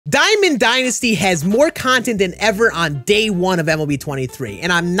Diamond Dynasty has more content than ever on day one of MLB 23, and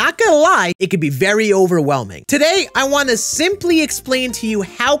I'm not gonna lie, it could be very overwhelming. Today, I want to simply explain to you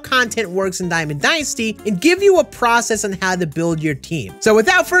how content works in Diamond Dynasty and give you a process on how to build your team. So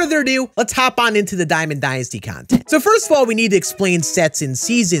without further ado, let's hop on into the Diamond Dynasty content. So first of all, we need to explain sets and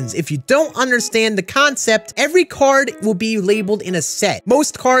seasons. If you don't understand the concept, every card will be labeled in a set.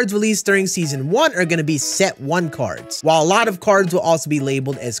 Most cards released during season 1 are going to be set 1 cards, while a lot of cards will also be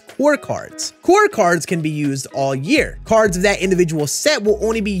labeled as core cards. Core cards can be used all year. Cards of that individual set will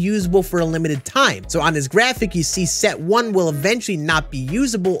only be usable for a limited time. So on this graphic, you see set 1 will eventually not be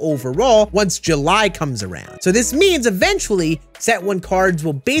usable overall once July comes around. So this means eventually set 1 cards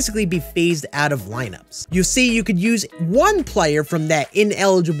will basically be phased out of lineups. You see, you could use one player from that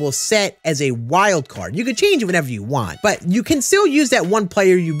ineligible set as a wild card. You could change it whenever you want, but you can still use that one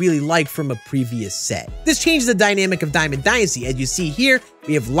player you really like from a previous set. This changes the dynamic of Diamond Dynasty. As you see here,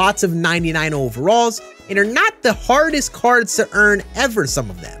 we have lots of 99 overalls, and are not the hardest cards to earn ever, some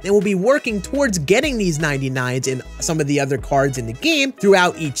of them. And we'll be working towards getting these 99s and some of the other cards in the game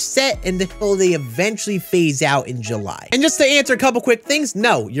throughout each set until they eventually phase out in July. And just to answer a couple quick things,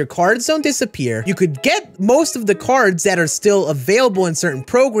 no, your cards don't disappear. You could get most of the cards that are still available in certain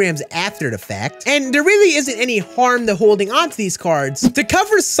programs after the fact, and there really isn't any harm to holding on to these cards. To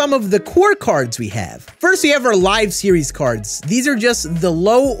cover some of the core cards we have, first we have our live series cards. These are just the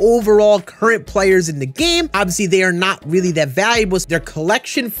low overall current players in the game. Obviously, they are not really that valuable. They're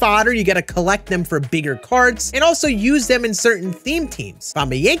collection fodder. You got to collect them for bigger cards and also use them in certain theme teams. If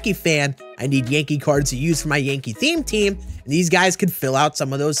I'm a Yankee fan, I need Yankee cards to use for my Yankee theme team, and these guys could fill out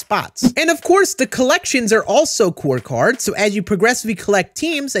some of those spots. And of course, the collections are also core cards. So as you progressively collect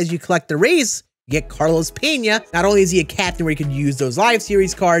teams, as you collect the Rays, you get Carlos Pena. Not only is he a captain where you could use those live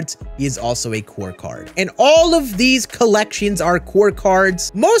series cards, he is also a core card. And all of these collections are core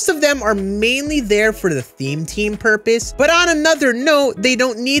cards. Most of them are mainly there for the theme team purpose. But on another note, they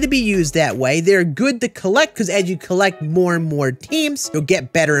don't need to be used that way. They're good to collect because as you collect more and more teams, you'll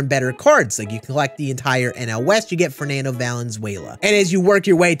get better and better cards. Like you collect the entire NL West, you get Fernando Valenzuela. And as you work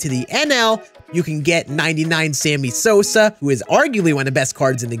your way to the NL, you can get 99 Sammy Sosa, who is arguably one of the best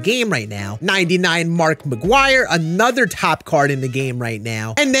cards in the game right now. 99 Mark McGwire, another top card in the game right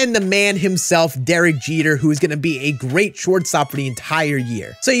now. And then the man himself, Derek Jeter, who is going to be a great shortstop for the entire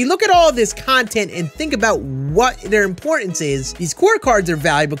year. So you look at all this content and think about what their importance is. These core cards are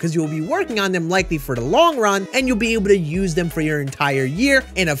valuable because you'll be working on them likely for the long run, and you'll be able to use them for your entire year.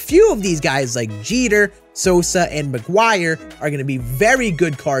 And a few of these guys like Jeter, Sosa, and McGwire are going to be very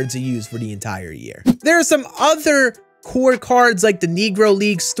good cards to use for the entire year. There are some other core cards like the Negro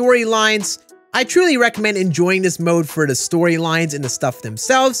League storylines. I truly recommend enjoying this mode for the storylines and the stuff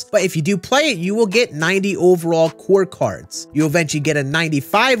themselves, but if you do play it, you will get 90 overall core cards. You'll eventually get a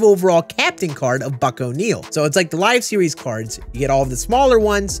 95 overall captain card of Buck O'Neil. So it's like the live series cards. You get all of the smaller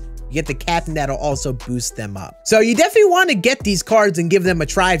ones, you get the captain that'll also boost them up. So you definitely want to get these cards and give them a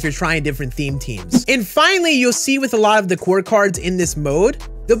try if you're trying different theme teams. And finally, you'll see with a lot of the core cards in this mode,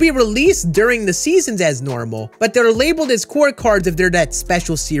 they'll be released during the seasons as normal, but they're labeled as core cards if they're that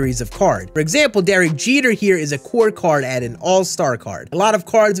special series of card. For example, Derek Jeter here is a core card at an all-star card. A lot of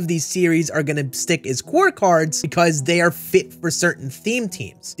cards of these series are going to stick as core cards because they are fit for certain theme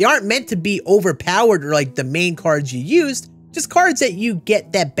teams. They aren't meant to be overpowered or like the main cards you used, just cards that you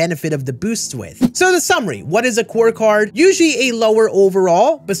get that benefit of the boosts with. So the summary, what is a core card? Usually a lower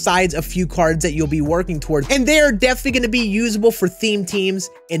overall, besides a few cards that you'll be working towards. And they are definitely going to be usable for theme teams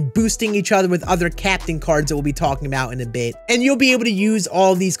and boosting each other with other captain cards that we'll be talking about in a bit. And you'll be able to use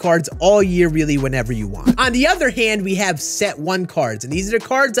all of these cards all year, really, whenever you want. On the other hand, we have set 1 cards. And these are the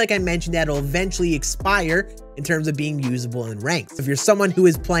cards, like I mentioned, that'll eventually expire in terms of being usable in ranks. If you're someone who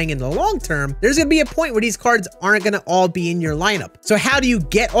is playing in the long term, there's going to be a point where these cards aren't going to all be in your lineup. So how do you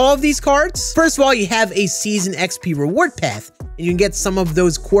get all of these cards? First of all, you have a season XP reward path, and you can get some of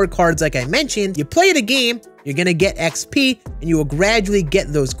those core cards like I mentioned. You play the game, you're going to get XP, and you will gradually get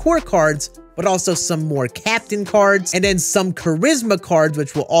those core cards, but also some more captain cards, and then some charisma cards,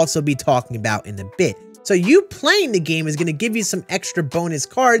 which we'll also be talking about in a bit. So you playing the game is going to give you some extra bonus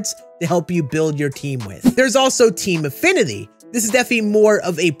cards to help you build your team with. There's also Team Affinity. This is definitely more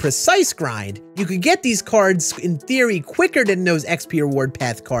of a precise grind. You could get these cards in theory quicker than those XP reward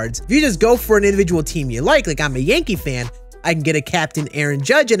path cards. If you just go for an individual team you like I'm a Yankee fan, I can get a captain Aaron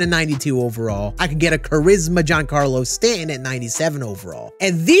Judge at a 92 overall. I can get a charisma Giancarlo Stanton at 97 overall.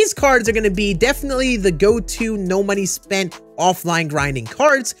 And these cards are going to be definitely the go-to no money spent offline grinding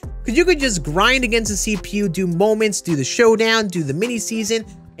cards, because you could just grind against the CPU, do moments, do the showdown, do the mini season,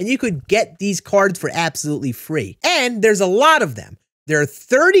 and you could get these cards for absolutely free. And there's a lot of them. There are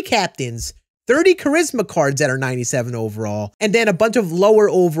 30 captains, 30 charisma cards that are 97 overall, and then a bunch of lower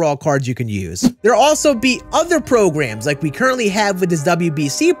overall cards you can use. There'll also be other programs like we currently have with this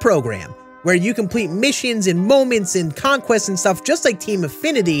WBC program, where you complete missions and moments and conquests and stuff just like Team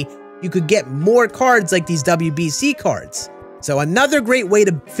Affinity. You could get more cards like these WBC cards. So another great way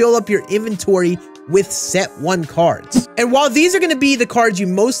to fill up your inventory with set 1 cards. And while these are going to be the cards you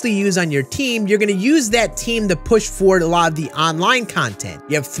mostly use on your team, you're going to use that team to push forward a lot of the online content.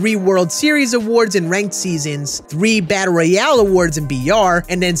 You have 3 World Series awards in ranked seasons, 3 Battle Royale awards in BR,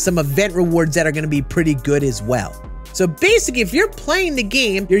 and then some event rewards that are going to be pretty good as well. So basically, if you're playing the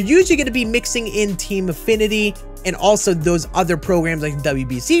game, you're usually going to be mixing in Team Affinity and also those other programs like the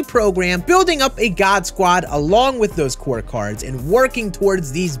WBC program, building up a God Squad along with those core cards and working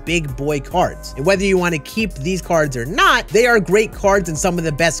towards these big boy cards. And whether you want to keep these cards or not, they are great cards and some of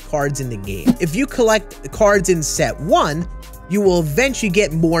the best cards in the game. If you collect the cards in set 1, you will eventually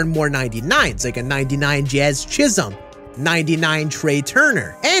get more and more 99s, like a 99 Jazz Chisholm, 99 Trey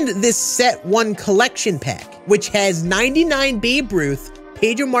Turner, and this set 1 collection pack, which has 99 Babe Ruth,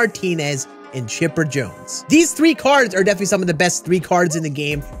 Pedro Martinez, and Chipper Jones. These 3 cards are definitely some of the best 3 cards in the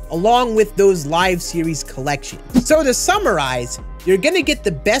game, along with those live series collections. So to summarize, you're gonna get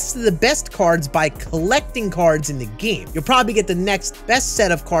the best of the best cards by collecting cards in the game. You'll probably get the next best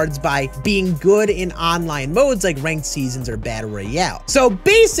set of cards by being good in online modes like ranked seasons or battle royale. So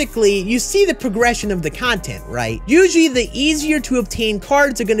basically, you see the progression of the content, right? Usually the easier to obtain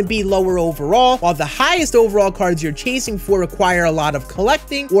cards are gonna be lower overall, while the highest overall cards you're chasing for require a lot of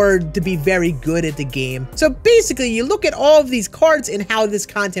collecting or to be very good at the game. So basically, you look at all of these cards and how this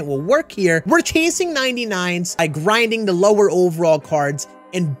content will work here. We're chasing 99s by grinding the lower overall cards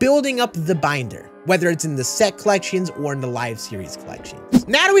and building up the binder, whether it's in the set collections or in the live series collections.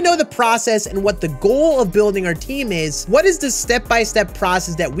 Now that we know the process and what the goal of building our team is, what is the step-by-step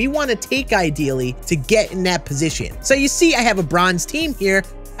process that we want to take ideally to get in that position? So you see, I have a bronze team here.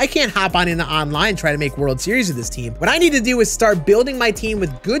 I can't hop on into online and try to make World Series with this team. What I need to do is start building my team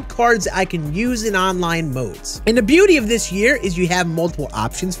with good cards I can use in online modes. And the beauty of this year is you have multiple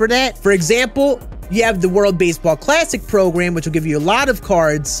options for that. For example, you have the World Baseball Classic program, which will give you a lot of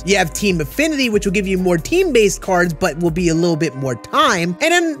cards. You have Team Affinity, which will give you more team-based cards, but will be a little bit more time.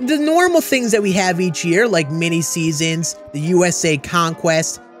 And then the normal things that we have each year, like mini seasons, the USA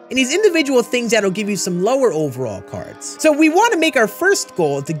Conquest, and these individual things that'll give you some lower overall cards. So we want to make our first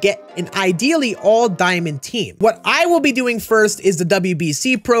goal to get an ideally all diamond team. What I will be doing first is the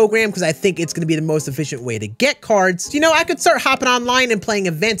WBC program because I think it's going to be the most efficient way to get cards. You know, I could start hopping online and playing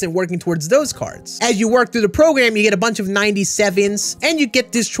events and working towards those cards. As you work through the program, you get a bunch of 97s and you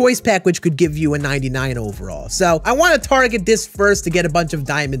get this choice pack, which could give you a 99 overall. So I want to target this first to get a bunch of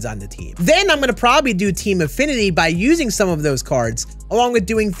diamonds on the team. Then I'm going to probably do Team Affinity by using some of those cards, along with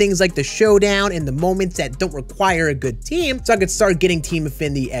doing things like the showdown and the moments that don't require a good team, so I could start getting Team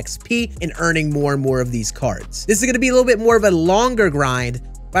Affinity XP and earning more and more of these cards. This is going to be a little bit more of a longer grind,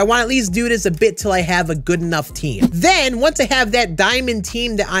 but I want to at least do this a bit till I have a good enough team. Then, once I have that diamond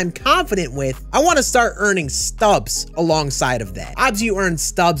team that I'm confident with, I want to start earning stubs alongside of that. Obviously, you earn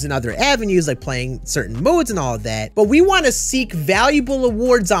stubs in other avenues like playing certain modes and all of that, but we want to seek valuable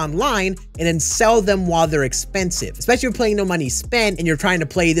awards online and then sell them while they're expensive, especially if you're playing no money spent and you're trying to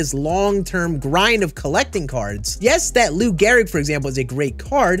play this long-term grind of collecting cards. Yes, that Lou Gehrig, for example, is a great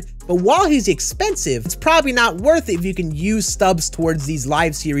card, but while he's expensive, it's probably not worth it if you can use stubs towards these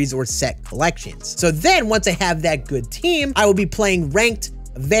live series or set collections. So then once I have that good team, I will be playing ranked,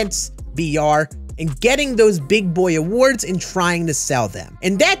 events, BR, and getting those big boy awards and trying to sell them.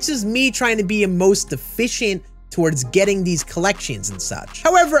 And that's just me trying to be most efficient towards getting these collections and such.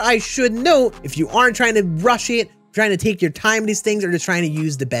 However, I should note, if you aren't trying to rush it, trying to take your time with these things, or just trying to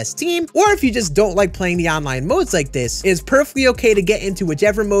use the best team, or if you just don't like playing the online modes like this, it's perfectly okay to get into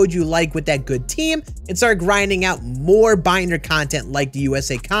whichever mode you like with that good team and start grinding out more binder content like the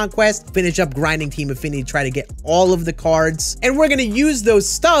USA Conquest, finish up grinding Team Affinity, try to get all of the cards. And we're gonna use those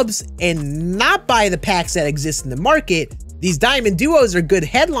stubs and not buy the packs that exist in the market. These diamond duos are good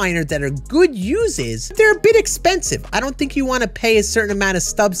headliners that are good uses. They're a bit expensive. I don't think you want to pay a certain amount of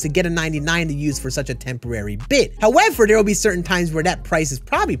stubs to get a 99 to use for such a temporary bit. However, there will be certain times where that price is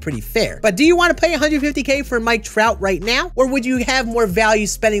probably pretty fair. But do you want to pay 150K for Mike Trout right now? Or would you have more value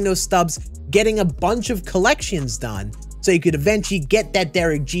spending those stubs getting a bunch of collections done, so you could eventually get that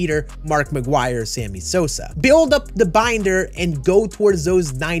Derek Jeter, Mark McGwire, Sammy Sosa? Build up the binder and go towards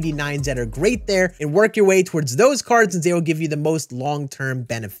those 99s that are great there and work your way towards those cards, and they will give you the most long-term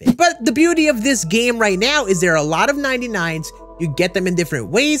benefit. But the beauty of this game right now is there are a lot of 99s. You get them in different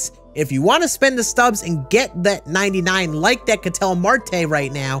ways. If you want to spend the stubs and get that 99 like that Ketel Marte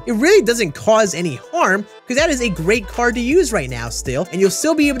right now, it really doesn't cause any harm because that is a great card to use right now still, and you'll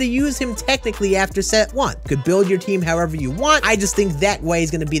still be able to use him technically after set 1. Could build your team however you want. I just think that way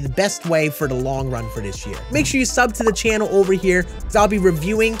is going to be the best way for the long run for this year. Make sure you sub to the channel over here because I'll be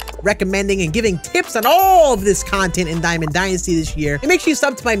reviewing, recommending, and giving tips on all of this content in Diamond Dynasty this year. And make sure you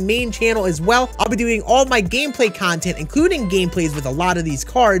sub to my main channel as well. I'll be doing all my gameplay content, including gameplays with a lot of these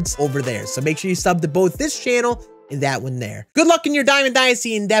cards over there. So make sure you sub to both this channel and that one there. Good luck in your Diamond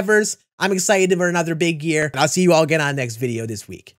Dynasty endeavors. I'm excited for another big year. And I'll see you all again on the next video this week.